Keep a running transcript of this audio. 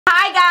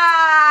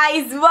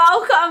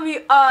welcome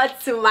you all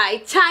to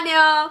my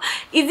channel.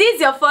 Is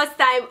this your first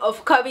time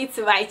of coming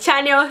to my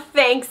channel?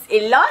 Thanks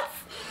a lot.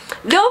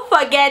 Don't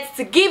forget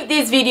to give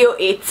this video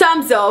a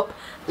thumbs up,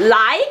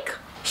 like,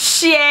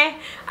 share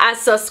and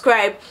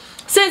subscribe.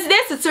 So in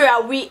today's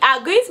tutorial we are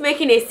going to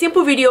making a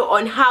simple video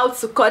on how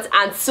to cut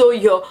and sew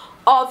your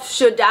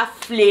off-shoulder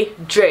flare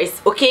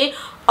dress. Okay,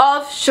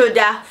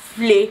 off-shoulder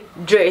flare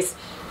dress.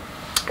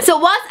 So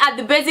what are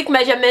the basic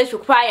measurements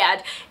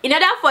required in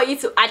order for you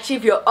to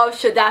achieve your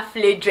off-shoulder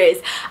flare dress?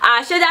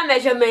 Our shoulder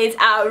measurements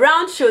are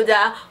round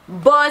shoulder,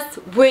 bust,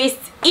 waist,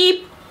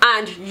 hip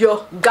and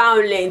your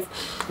gown length.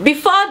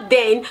 Before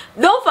then,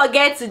 don't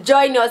forget to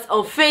join us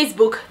on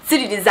Facebook,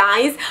 TD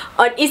Designs,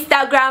 on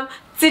Instagram,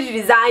 TD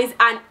Designs,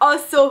 and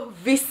also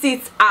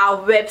visit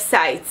our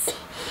website.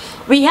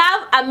 We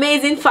have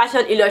amazing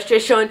fashion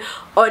illustration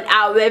on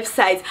our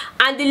website,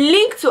 and the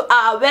link to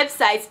our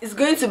website is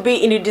going to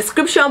be in the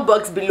description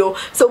box below.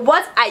 So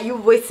what are you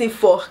waiting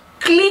for?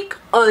 Click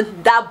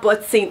on that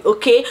button.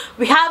 Okay,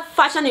 we have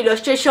fashion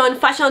illustration,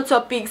 fashion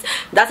topics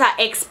that are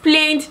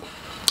explained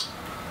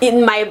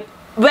in my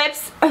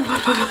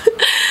website.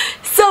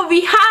 So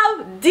we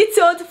have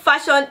detailed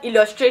fashion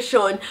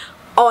illustration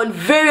on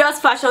various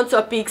fashion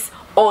topics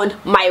on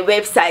my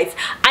website,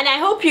 and I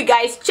hope you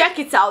guys check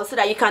it out so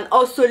that you can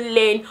also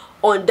learn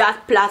on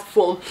that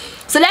platform.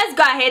 So let's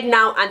go ahead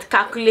now and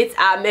calculate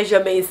our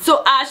measurements.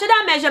 So our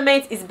shoulder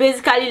measurement is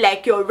basically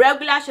like your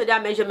regular shoulder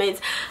measurement,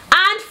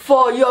 and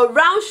for your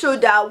round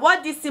shoulder,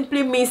 what this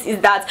simply means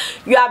is that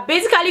you are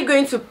basically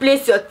going to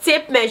place your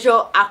tape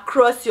measure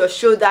across your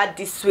shoulder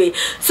this way.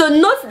 So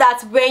note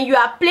that when you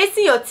are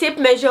placing your tape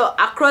measure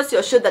across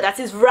your shoulder that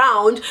is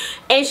round,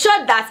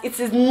 ensure that it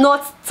is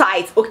not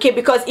tight, okay?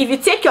 Because if you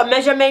take your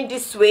measurement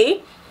this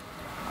way,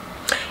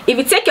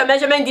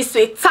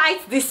 tight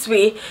this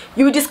way,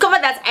 you will discover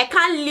that I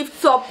can't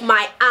lift up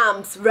my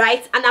arms,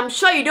 right? And I'm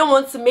sure you don't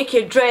want to make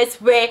a dress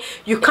where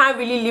you can't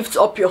really lift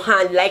up your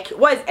hand. Like,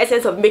 what is the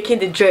essence of making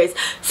the dress?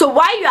 So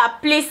while you are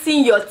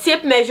placing your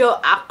tape measure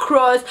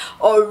across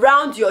or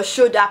around your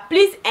shoulder,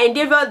 please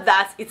endeavor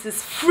that it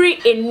is free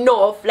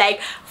enough,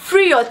 like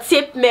free your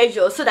tape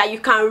measure so that you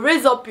can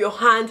raise up your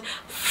hand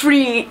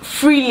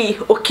freely,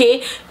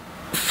 okay?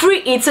 Free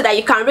it so that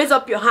you can raise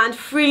up your hand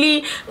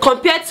freely,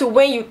 compared to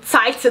when you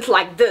tight it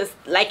like this,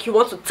 like you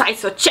want to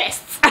tight your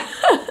chest.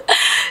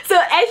 So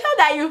ensure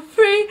that you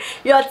free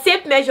your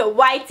tape measure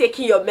while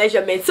taking your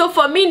measurement. So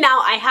for me now,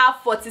 I have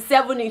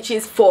 47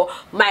 inches for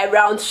my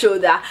round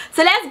shoulder.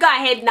 So let's go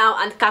ahead now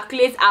and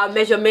calculate our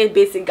measurement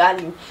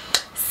basically.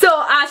 So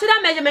our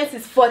shoulder measurement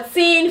is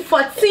 14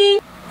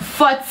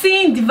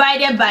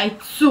 divided by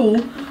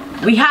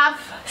 2, we have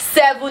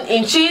 7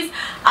 inches.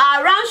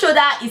 Our round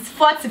shoulder is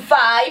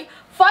 45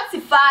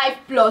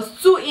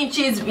 plus 2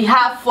 inches, we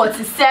have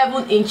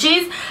 47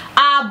 inches.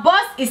 Our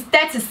bust is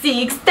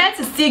 36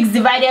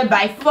 divided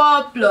by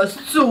 4 plus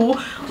 2,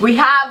 we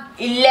have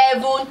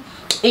 11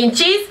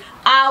 inches.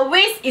 Our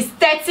waist is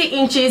 30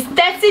 inches.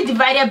 30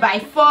 divided by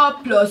 4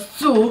 plus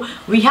 2,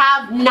 we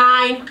have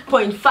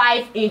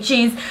 9.5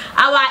 inches.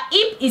 Our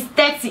hip is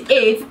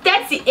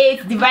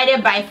 38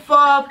 divided by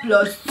 4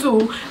 plus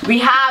 2, we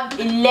have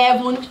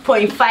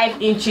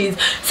 11.5 inches.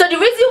 So the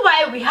reason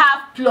why we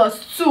have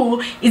plus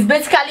 2 is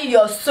basically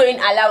your sewing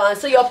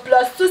allowance. So your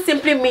plus 2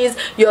 simply means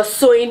your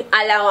sewing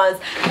allowance.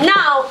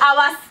 Now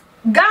our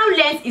gown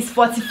length is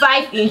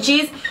 45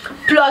 inches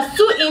plus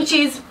 2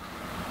 inches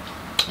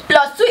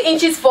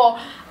for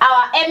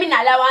our hemming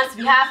allowance,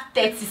 we have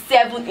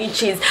 37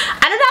 inches.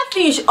 Another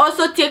thing you should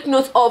also take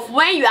note of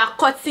when you are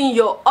cutting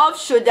your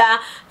off-shoulder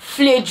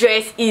flare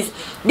dress is,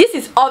 this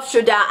is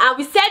off-shoulder, and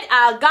we said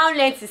our gown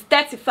length is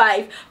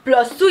 35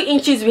 plus 2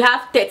 inches, we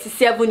have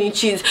 37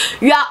 inches.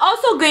 You are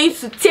also going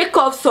to take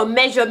off some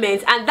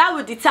measurements, and that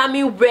will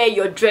determine where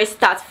your dress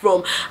starts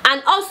from.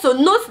 And also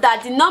note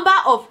that the number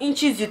of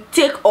inches you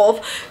take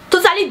off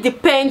totally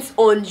depends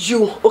on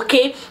you,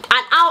 okay,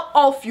 and how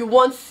off you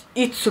want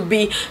it to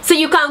be. So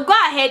you can go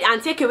ahead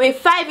and take away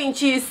 5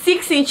 inches,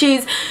 6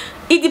 inches.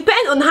 It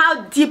depends on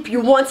how deep you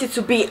want it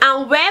to be,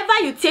 and wherever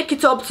you take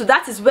it up to,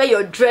 that is where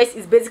your dress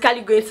is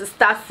basically going to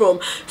start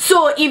from.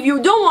 So if you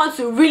don't want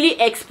to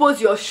really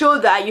expose your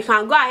shoulder, you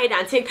can go ahead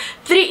and take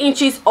 3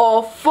 inches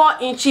or 4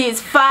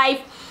 inches, 5.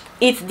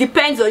 It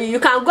depends on you. You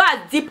can go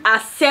as deep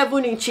as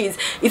 7 inches.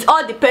 It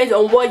all depends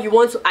on what you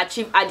want to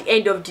achieve at the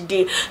end of the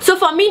day. So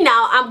for me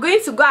now, I'm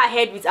going to go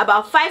ahead with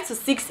about 5 to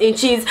 6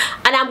 inches,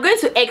 and I'm going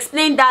to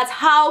explain that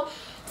how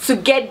to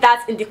get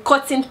that in the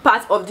cutting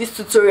part of this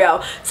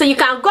tutorial. So you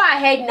can go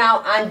ahead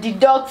now and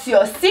deduct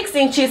your 6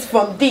 inches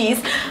from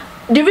this.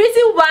 The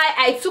reason why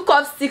I took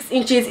off 6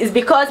 inches is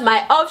because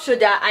my off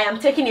shoulder, I am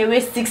taking away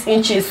 6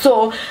 inches,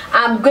 so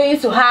I'm going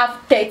to have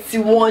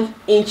 31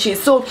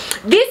 inches. So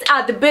these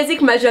are the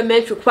basic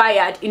measurements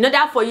required in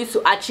order for you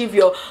to achieve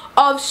your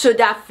off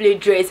shoulder flare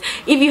dress.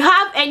 If you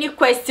have any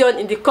question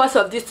in the course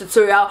of this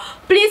tutorial,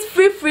 please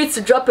feel free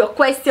to drop your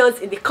questions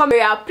in the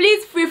comment area.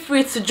 Please feel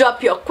free to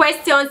drop your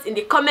questions in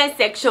the comment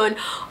section,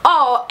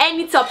 or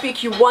any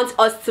topic you want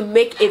us to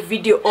make a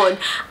video on.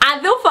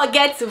 And don't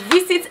forget to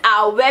visit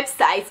our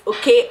website,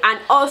 okay, and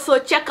also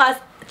check us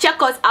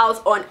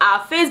out on our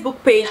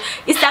Facebook page,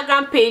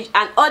 Instagram page,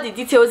 and all the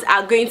details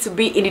are going to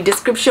be in the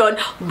description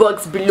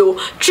box below.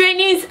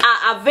 Trainings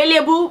are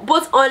available,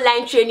 both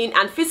online training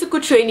and physical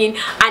training,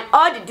 and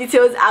all the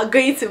details are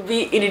going to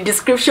be in the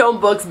description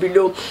box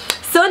below.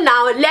 So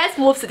now let's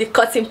move to the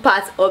cutting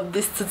part of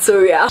this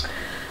tutorial.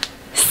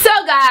 So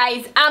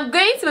guys, I'm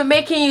going to be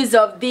making use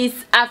of this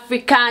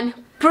African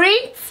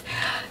print.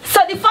 So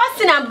the first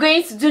thing I'm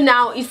going to do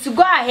now is to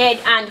go ahead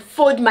and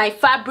fold my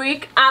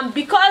fabric, and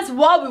because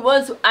what we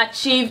want to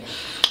achieve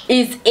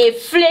is a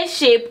flare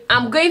shape,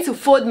 I'm going to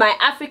fold my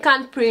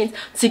African print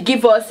to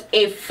give us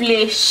a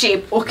flare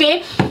shape.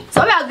 Okay,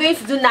 so what we are going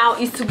to do now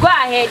is to go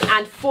ahead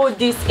and fold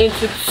this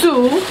into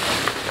two.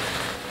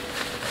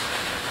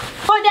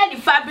 Folded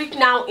the fabric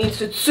now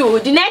into two.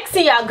 The next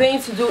thing you are going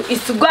to do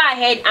is to go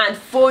ahead and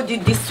fold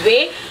it this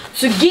way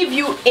to give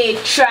you a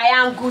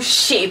triangle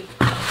shape.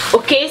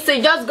 Okay, so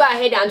you just go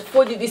ahead and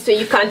fold it this way.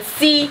 You can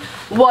see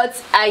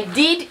what I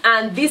did,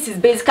 and this is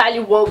basically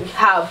what we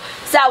have.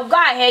 So I'll go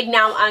ahead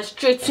now and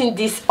straighten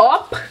this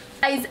up.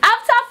 Guys,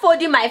 after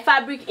folding my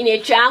fabric in a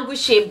triangle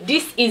shape,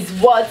 this is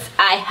what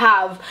I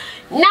have.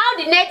 Now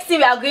the next thing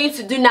we are going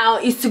to do now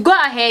is to go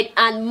ahead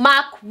and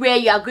mark where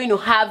you are going to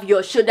have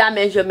your shoulder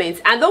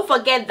measurements, and don't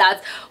forget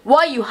that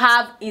what you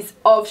have is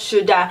off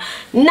shoulder.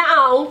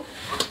 Now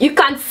you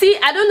can see,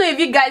 I don't know if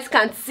you guys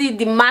can see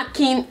the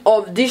marking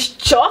of this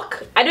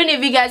chalk. I don't know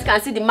if you guys can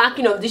see the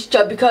marking of this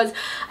chalk because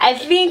I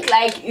think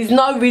like it's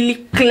not really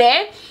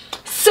clear.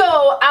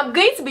 So I'm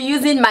going to be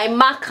using my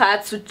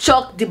marker to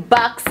chalk the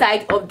back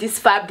side of this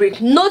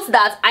fabric. Note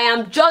that I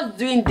am just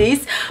doing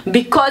this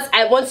because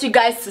I want you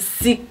guys to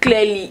see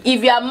clearly.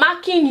 If you are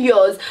marking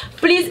yours,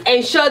 please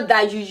ensure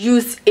that you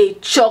use a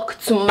chalk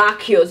to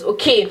mark yours.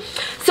 Okay,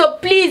 so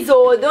please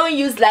don't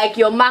use like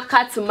your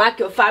marker to mark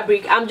your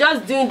fabric. I'm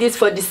just doing this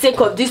for the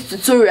sake of this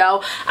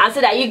tutorial and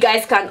so that you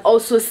guys can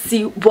also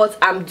see what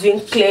I'm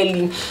doing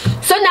clearly.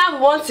 So now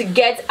we want to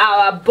get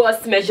our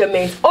bust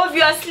measurements.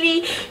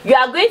 Obviously you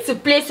are going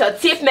to place your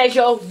tape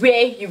measure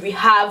where you will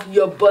have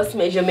your bust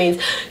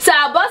measurements. So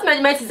our bust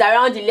measurement is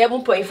around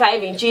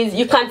 11.5 inches.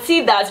 You can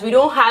see that we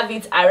don't have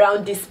it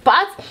around this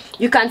part.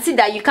 You can see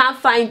that you can't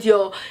find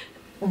your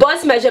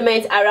bust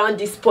measurement around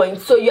this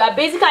point. So you are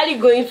basically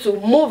going to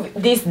move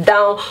this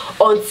down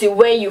until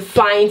when you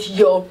find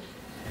your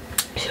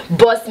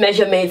bust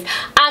measurements.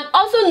 And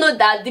also note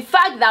that the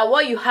fact that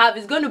what you have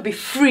is going to be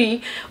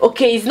free,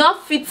 okay, it's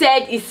not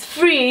fitted, it's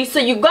free, so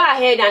you go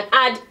ahead and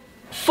add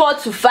 4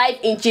 to 5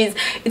 inches.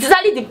 It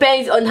totally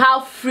depends on how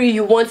free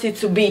you want it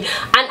to be. And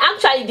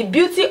actually the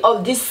beauty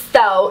of this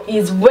style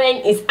is when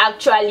it's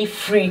actually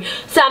free.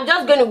 So I'm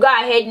just going to go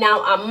ahead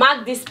now and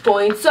mark this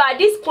point. So at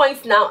this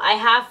point now I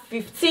have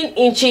 15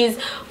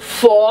 inches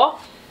for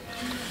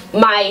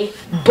my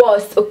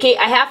bust. Okay,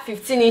 I have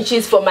 15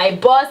 inches for my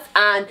bust,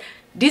 and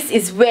this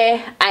is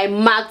where I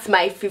marked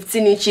my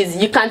 15 inches.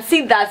 You can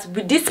see that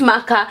with this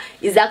marker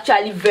is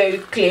actually very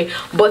clear,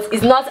 but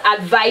it's not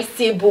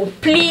advisable,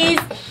 please.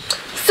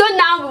 So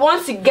now we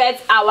want to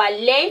get our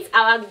length.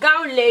 Our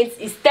gown length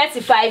is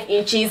 35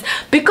 inches.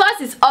 Because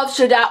it's off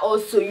shoulder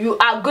also, you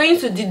are going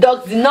to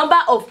deduct the number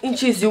of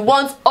inches you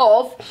want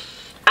off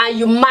and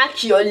you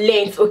mark your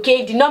length.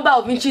 Okay, the number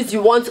of inches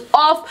you want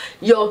off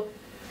your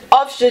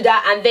off shoulder,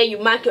 and then you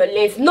mark your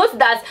length. Note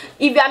that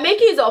if you are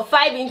making use of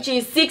 5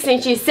 inches, 6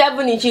 inches,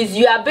 7 inches,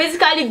 you are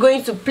basically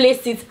going to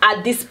place it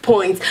at this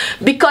point,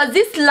 because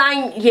this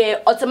line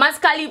here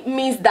automatically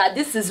means that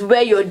this is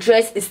where your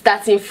dress is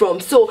starting from.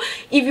 So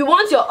if you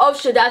want your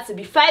off shoulder to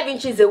be 5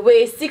 inches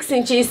away, 6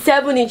 inches,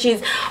 7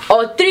 inches,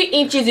 or 3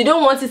 inches, you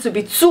don't want it to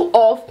be too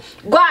off,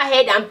 go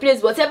ahead and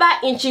place whatever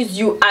inches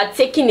you are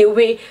taking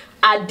away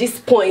at this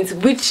point,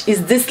 which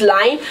is this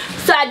line.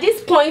 So at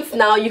this point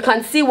now you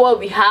can see what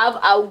we have.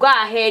 I'll go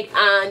ahead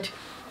and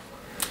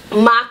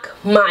mark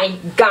my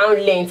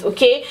gown length.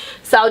 Okay,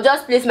 so I'll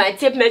just place my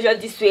tape measure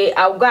this way.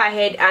 I'll go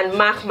ahead and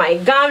mark my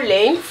gown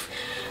length.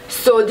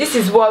 So this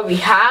is what we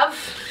have.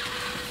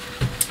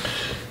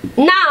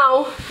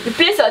 Now you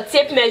place your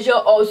tape measure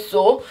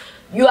also.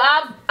 You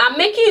have, I'm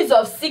making use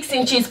of 6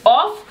 inches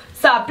off.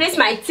 So I'll place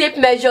my tape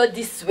measure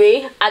this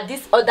way at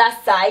this other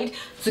side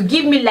to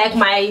give me like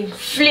my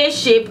flare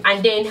shape,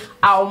 and then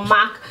I'll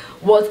mark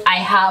what I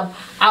have.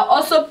 I'll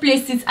also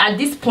place it at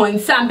this point.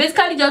 So I'm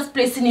basically just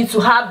placing it to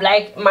have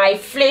like my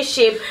flare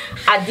shape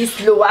at this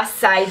lower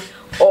side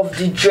of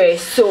the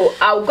dress. So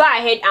I'll go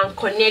ahead and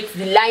connect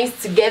the lines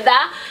together.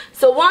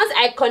 So once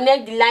I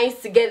connect the lines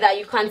together,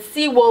 you can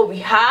see what we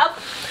have.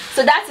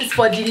 So that is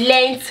for the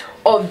length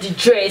of the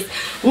dress.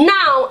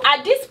 Now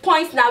at this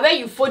point now where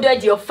you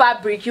folded your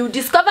fabric, you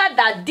discover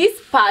that this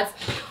part,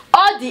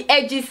 all the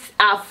edges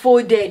are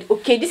folded.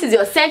 Okay, this is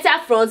your center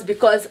front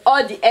because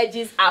all the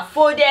edges are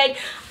folded.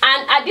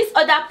 And at this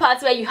other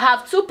part where you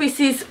have two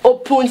pieces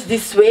opened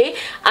this way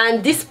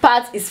and this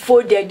part is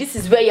folded, this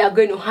is where you are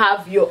going to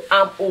have your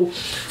armhole.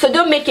 So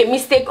don't make a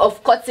mistake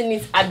of cutting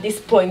it at this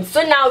point.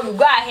 So now you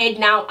go ahead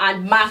now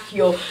and mark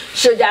your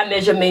shoulder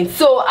measurement.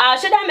 So our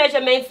shoulder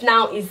measurement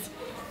now is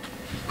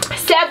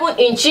 7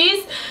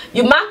 inches.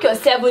 You mark your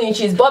 7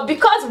 inches, but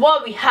because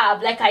what we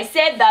have, like I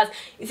said, that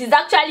it is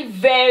actually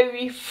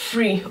very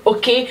free,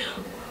 okay,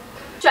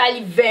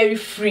 actually very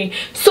free.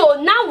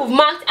 So now we've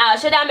marked our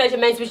shoulder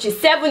measurements, which is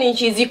 7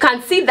 inches. You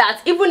can see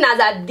that even as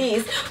at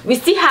this, we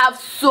still have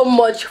so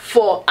much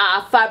for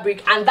our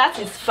fabric, and that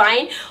is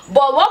fine.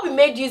 But what we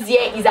made use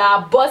here is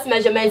our bust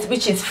measurements,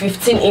 which is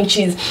 15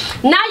 inches.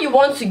 Now you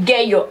want to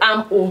get your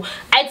armhole.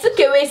 I took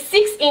away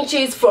 6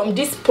 inches from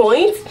this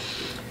point.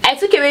 I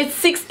took away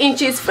 6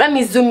 inches. Let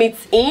me zoom it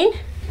in.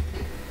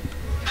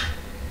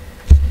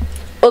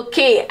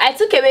 Okay, I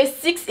took away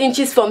 6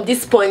 inches from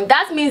this point.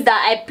 That means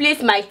that I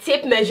placed my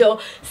tape measure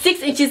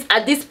 6 inches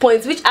at this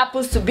point, which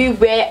happens to be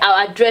where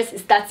our dress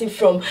is starting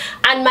from,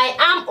 and my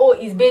armhole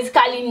is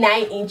basically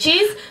 9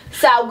 inches.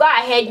 So I'll go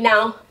ahead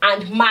now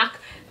and mark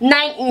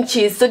 9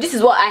 inches. So this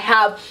is what I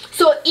have.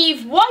 So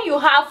if what you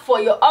have for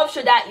your off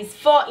shoulder is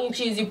 4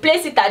 inches, you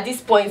place it at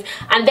this point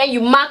and then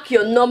you mark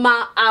your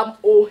normal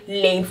armhole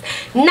length.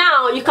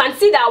 Now you can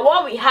see that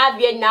what we have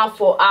here now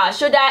for our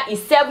shoulder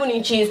is 7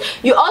 inches.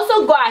 You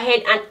also go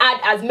ahead and add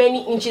as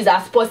many inches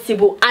as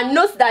possible, and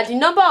note that the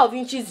number of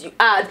inches you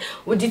add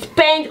will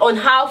depend on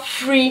how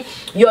free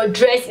your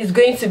dress is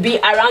going to be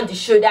around the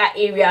shoulder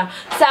area.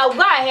 So I'll go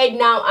ahead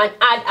now and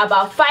add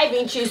about 5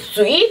 inches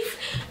to it.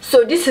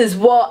 So this is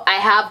what I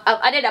have. I've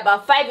added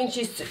about 5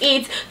 inches to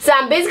it. So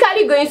I'm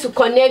basically going to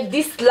connect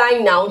this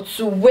line now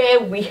to where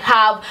we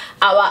have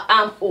our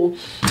armhole,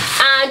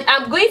 and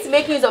I'm going to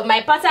make use of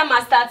my pattern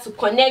master to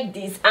connect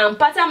this, and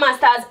pattern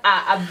masters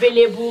are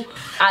available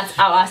at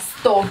our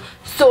store.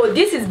 So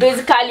this is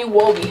basically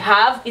what we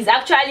have. It's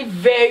actually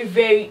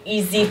very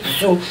easy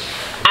to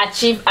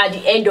achieve at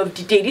the end of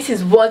the day. This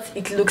is what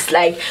it looks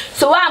like.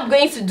 So what I'm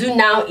going to do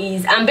now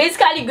is I'm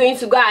basically going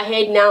to go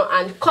ahead now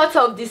and cut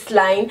off this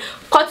line,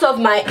 cut off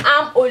my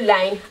armhole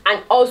line,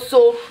 and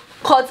also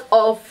cut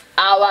off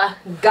our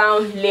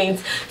gown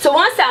length. So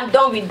once I'm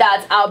done with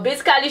that, I'll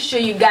basically show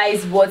you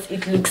guys what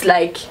it looks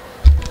like.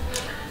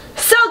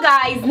 So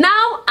guys,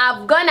 now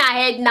I've gone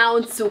ahead now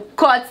to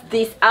cut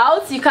this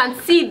out. You can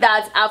see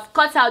that I've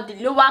cut out the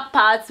lower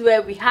part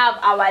where we have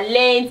our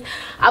length.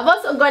 I've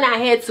also gone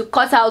ahead to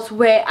cut out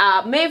where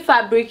our main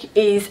fabric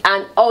is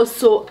and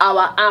also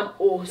our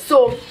armhole.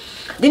 So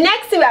the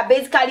next thing we are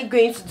basically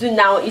going to do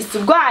now is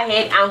to go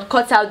ahead and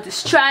cut out the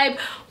stripe,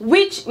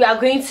 which we are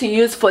going to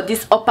use for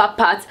this upper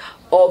part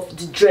of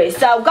the dress.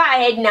 So I'll go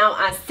ahead now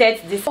and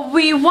set this.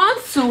 We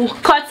want to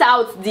cut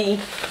out the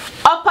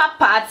upper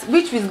part,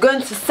 which is going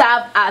to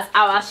serve as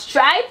our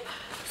stripe.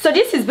 So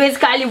this is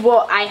basically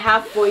what I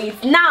have for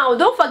it. Now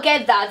don't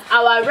forget that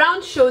our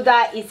round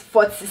shoulder is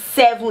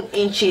 47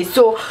 inches.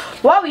 So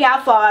what we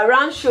have for our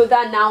round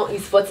shoulder now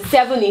is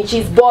 47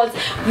 inches, but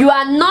you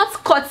are not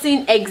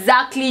cutting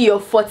exactly your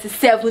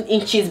 47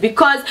 inches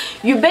because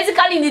you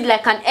basically need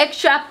like an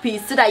extra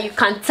piece so that you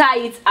can tie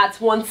it at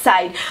one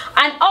side.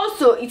 And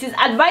also it is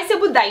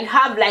advisable that you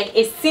have like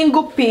a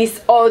single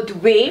piece all the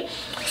way.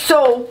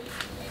 So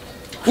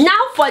now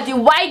for the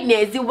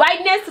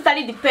wideness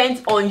totally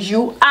depends on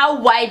you, how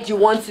wide you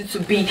want it to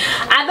be.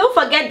 And don't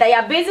forget that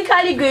you're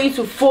basically going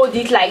to fold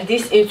it like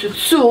this into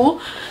two.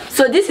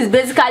 So this is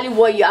basically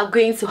what you are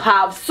going to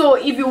have. So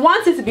if you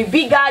want it to be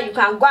bigger, you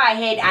can go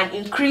ahead and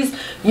increase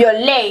your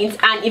length,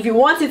 and if you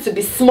want it to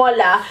be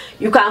smaller,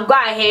 you can go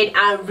ahead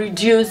and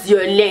reduce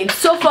your length.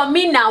 So for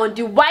me now,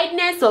 the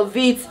wideness of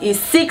it is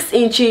 6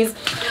 inches.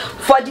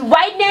 For the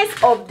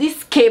wideness of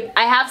this cape,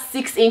 I have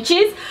 6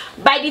 inches.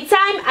 By the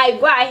time I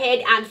go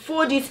ahead and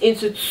fold it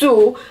into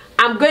two,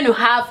 I'm going to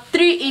have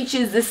 3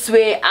 inches this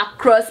way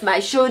across my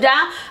shoulder,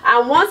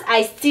 and once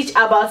I stitch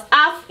about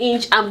 ½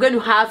 inch, I'm going to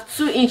have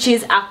 2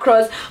 inches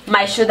across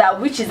my shoulder,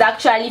 which is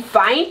actually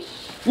fine.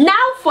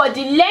 Now for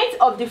the length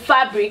of the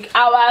fabric,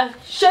 our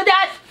shoulder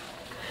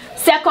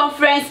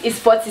circumference is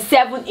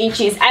 47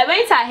 inches. I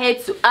went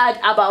ahead to add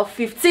about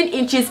 15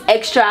 inches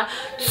extra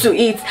to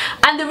it,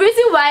 and the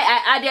reason why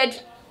I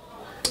added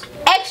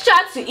extra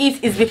to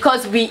it is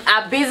because we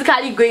are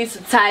basically going to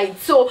tie it.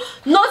 So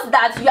note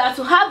that you have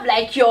to have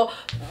like your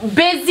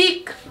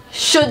basic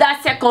shoulder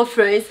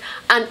circumference,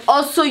 and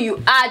also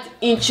you add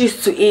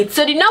inches to it.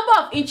 So the number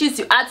of inches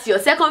you add to your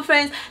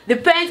circumference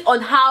depends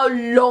on how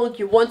long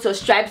you want your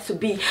stripe to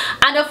be,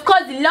 and of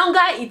course the longer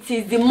it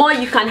is, the more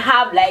you can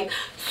have like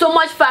so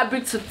much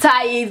fabric to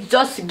tie it,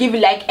 just to give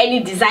you like any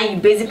design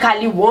you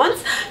basically want.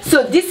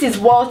 So this is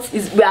what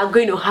we are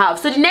going to have.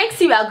 So the next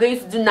thing we are going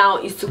to do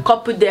now is to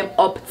couple them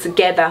up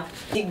together.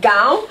 The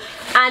gown,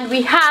 and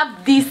we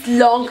have this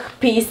long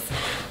piece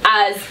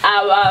as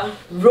our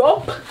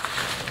rope.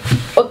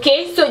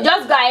 Okay, so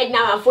just go ahead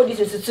now and fold this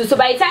into two. So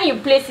by the time you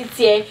place it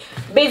here,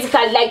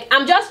 basically like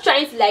I'm just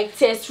trying to like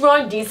test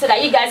run this so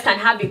that you guys can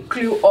have a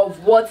clue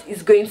of what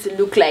it's going to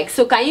look like.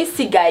 So can you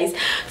see guys?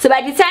 So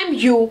by the time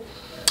you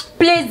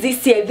place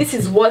this here, this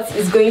is what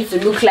it's going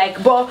to look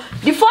like. But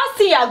the first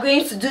thing you are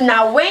going to do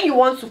now when you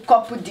want to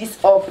couple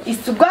this up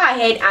is to go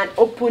ahead and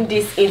open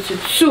this into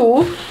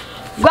two.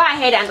 Go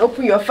ahead and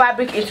open your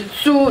fabric into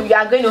two. You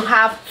are going to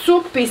have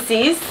two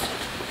pieces.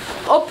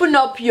 open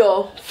up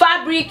your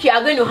fabric, you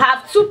are going to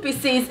have 2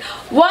 pieces,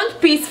 1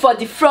 piece for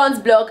the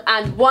front block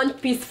and 1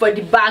 piece for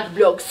the back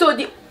block. So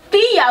the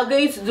thing you are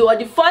going to do, or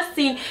the first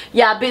thing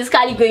you are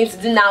basically going to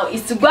do now,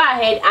 is to go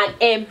ahead and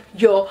hem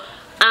your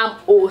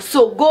armhole.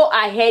 So go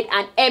ahead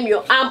and hem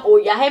your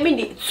armhole. You're hemming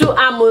the 2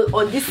 armhole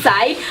on this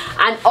side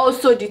and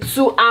also the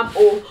 2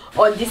 armhole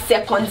on this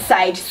second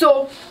side.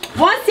 So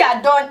once you are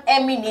done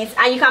hemming it,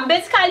 and you can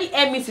basically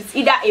hem it with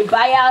either a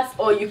bias,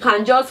 or you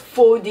can just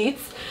fold it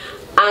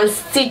and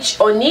stitch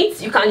on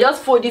it. You can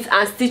just fold it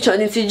and stitch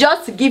on it,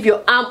 just to give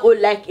your armhole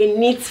like a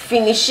neat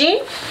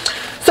finishing.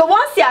 So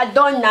once you are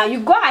done now, you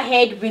go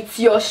ahead with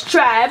your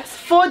stripes,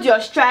 fold your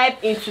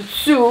stripe into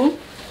 2.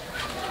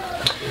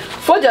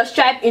 Fold your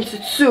stripe into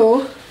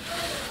 2,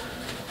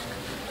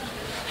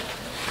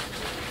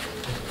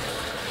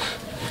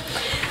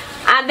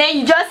 and then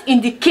you just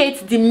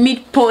indicate the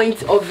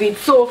midpoint of it.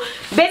 So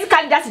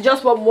basically that's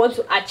just what we want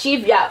to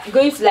achieve. You are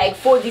going to like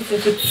fold it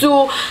into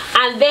 2,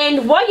 and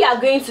then what you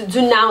are going to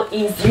do now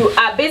is you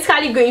are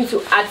basically going to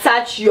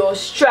attach your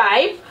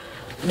stripe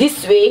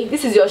this way.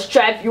 This is your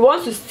stripe. You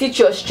want to stitch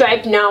your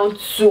stripe now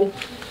to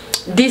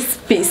this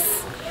piece.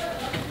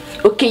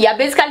 Okay, you're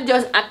basically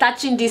just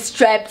attaching this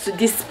stripe to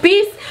this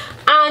piece,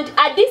 and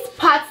at this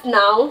part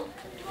now,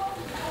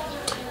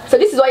 so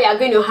this is what you're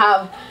going to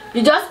have.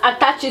 You just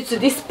attach it to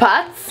this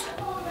part,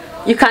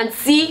 you can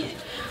see.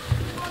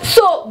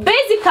 So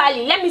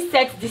basically, let me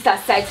set this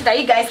aside so that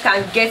you guys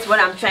can get what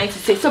I'm trying to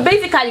say. So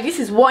basically, this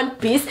is 1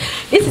 piece,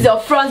 this is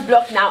your front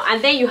block now,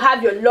 and then you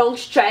have your long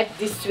stripe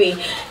this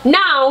way.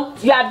 Now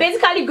you are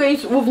basically going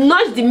to, we've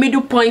notched the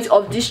middle point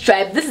of this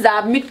stripe. This is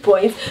our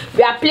midpoint.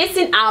 We are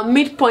placing our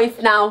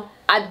midpoint now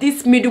at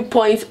this middle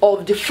point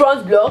of the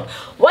front block.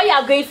 What you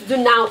are going to do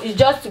now is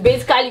just to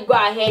basically go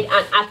ahead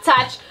and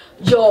attach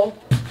your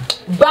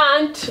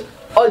band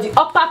or the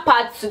upper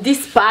part to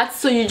this part.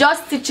 So you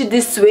just stitch it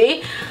this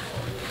way.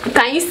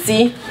 Can you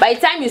see? By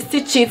the time you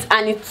stitch it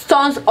and it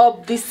turns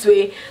up this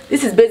way,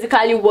 this is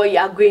basically what you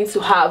are going to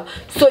have.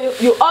 So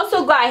you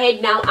also go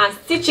ahead now and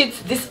stitch it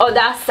to this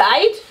other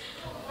side.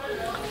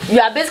 You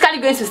are basically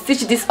going to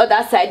stitch this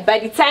other side. By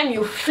the time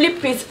you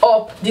flip it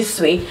up this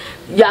way,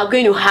 you are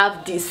going to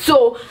have this.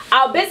 So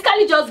I'll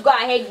basically just go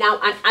ahead now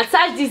and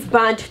attach this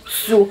band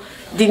to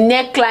the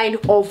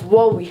neckline of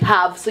what we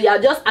have. So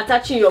you're just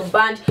attaching your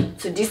band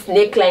to this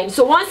neckline.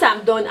 So once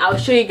I'm done, I'll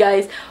show you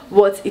guys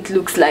what it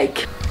looks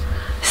like.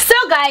 So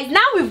guys,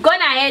 now we've gone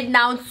ahead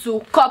now to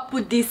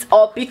couple this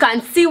up. You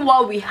can see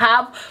what we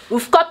have.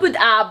 We've coupled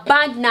our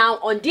band now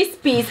on this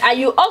piece, and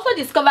you also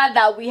discover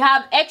that we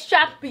have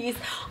extra piece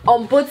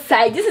on both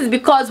sides. This is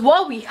because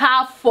what we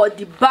have for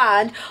the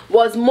band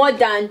was more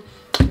than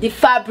the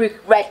fabric,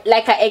 right,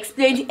 like I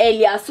explained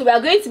earlier. So we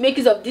are going to make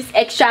use of this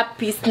extra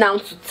piece now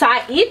to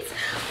tie it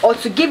or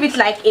to give it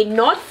like a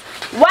knot.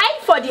 While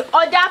for the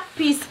other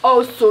piece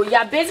also, you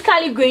are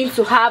basically going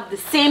to have the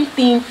same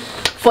thing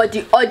for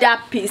the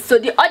other piece. So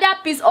the other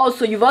piece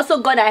also, you've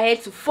also gone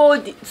ahead to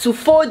fold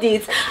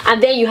it,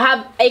 and then you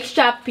have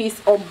extra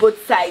piece on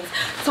both sides.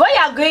 So what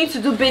you are going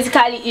to do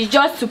basically is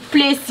just to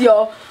place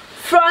your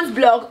front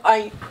block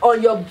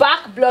on your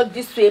back block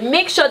this way.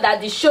 Make sure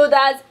that the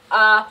shoulders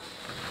are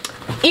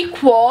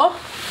equal.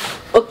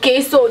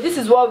 Okay, so this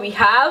is what we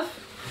have.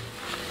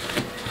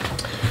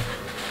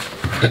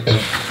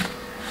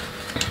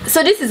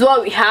 So this is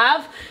what we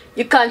have.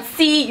 You can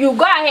see, you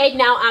go ahead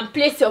now and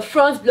place your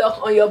front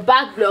block on your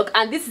back block,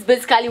 and this is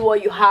basically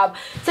what you have.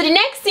 So the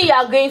next thing you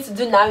are going to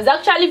do now is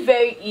actually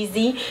very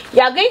easy.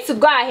 You are going to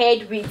go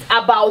ahead with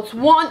about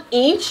 1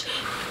 inch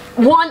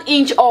or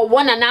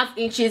 1.5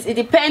 inches. It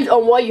depends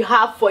on what you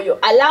have for your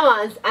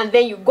allowance, and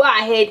then you go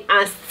ahead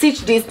and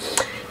stitch this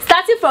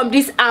starting from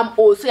this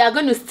armhole. So you are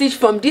going to stitch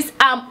from this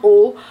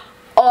armhole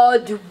all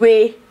the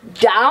way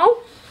down.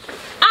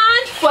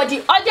 And for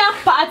the other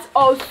part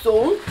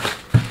also,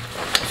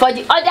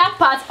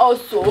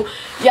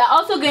 you are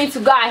also going to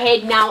go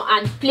ahead now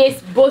and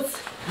place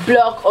both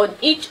block on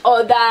each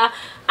other,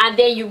 and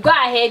then you go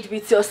ahead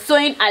with your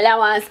sewing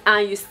allowance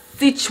and you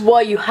stitch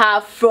what you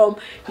have from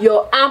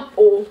your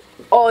armhole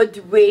all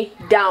the way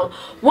down.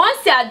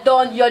 Once you are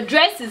done, your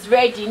dress is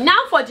ready. Now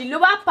for the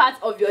lower part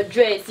of your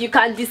dress, you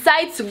can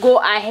decide to go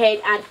ahead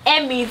and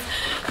hem it.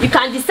 You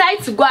can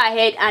decide to go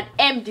ahead and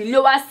hem the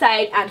lower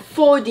side and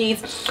fold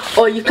it,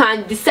 or you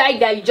can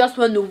decide that you just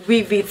want to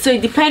weave it. So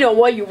it depends on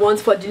what you want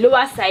for the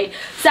lower side.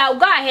 So I'll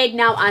go ahead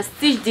now and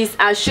stitch this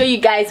and show you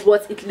guys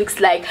what it looks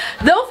like.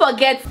 Don't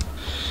forget,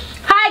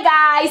 hi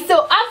guys,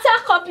 so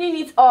after coupling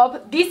it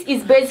up, this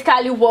is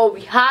basically what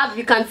we have.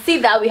 You can see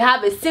that we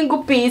have a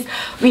single piece,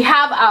 we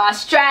have our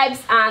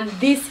stripes, and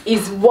this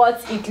is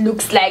what it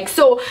looks like.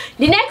 So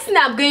the next thing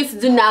I'm going to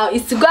do now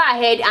is to go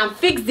ahead and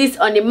fix this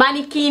on the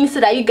mannequin so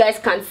that you guys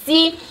can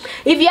see.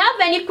 If you have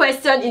any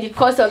question in the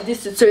course of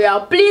this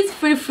tutorial, please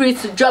feel free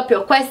to drop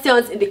your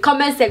questions in the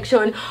comment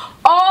section,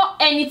 or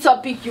any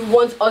topic you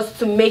want us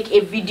to make a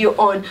video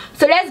on.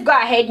 So let's go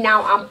ahead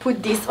now and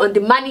put this on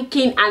the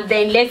mannequin, and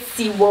then let's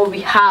see what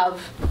we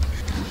have.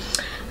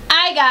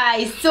 Hi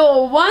guys,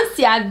 so once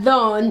you are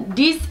done,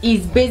 this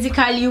is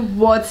basically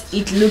what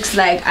it looks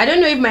like. I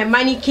don't know if my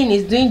mannequin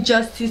is doing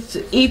justice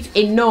to it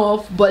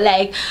enough, but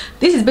like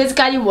this is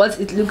basically what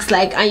it looks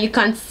like, and you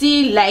can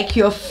see like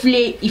your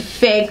flay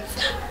effect,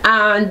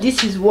 and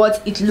this is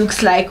what it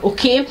looks like.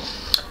 Okay,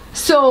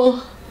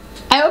 so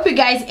I hope you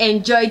guys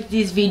enjoyed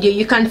this video.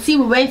 You can see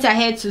we went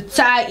ahead to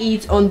tie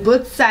it on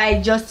both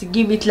sides just to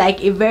give it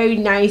like a very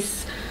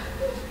nice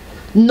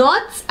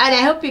knot, and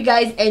I hope you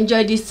guys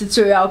enjoyed this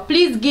tutorial.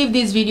 Please give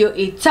this video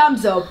a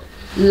thumbs up,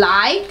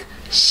 like,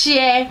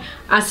 share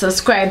and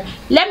subscribe.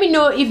 Let me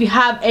know if you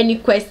have any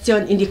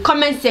question in the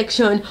comment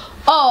section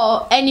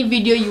or any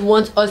video you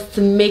want us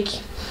to make.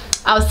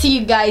 I'll see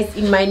you guys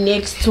in my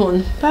next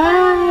one.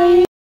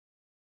 Bye.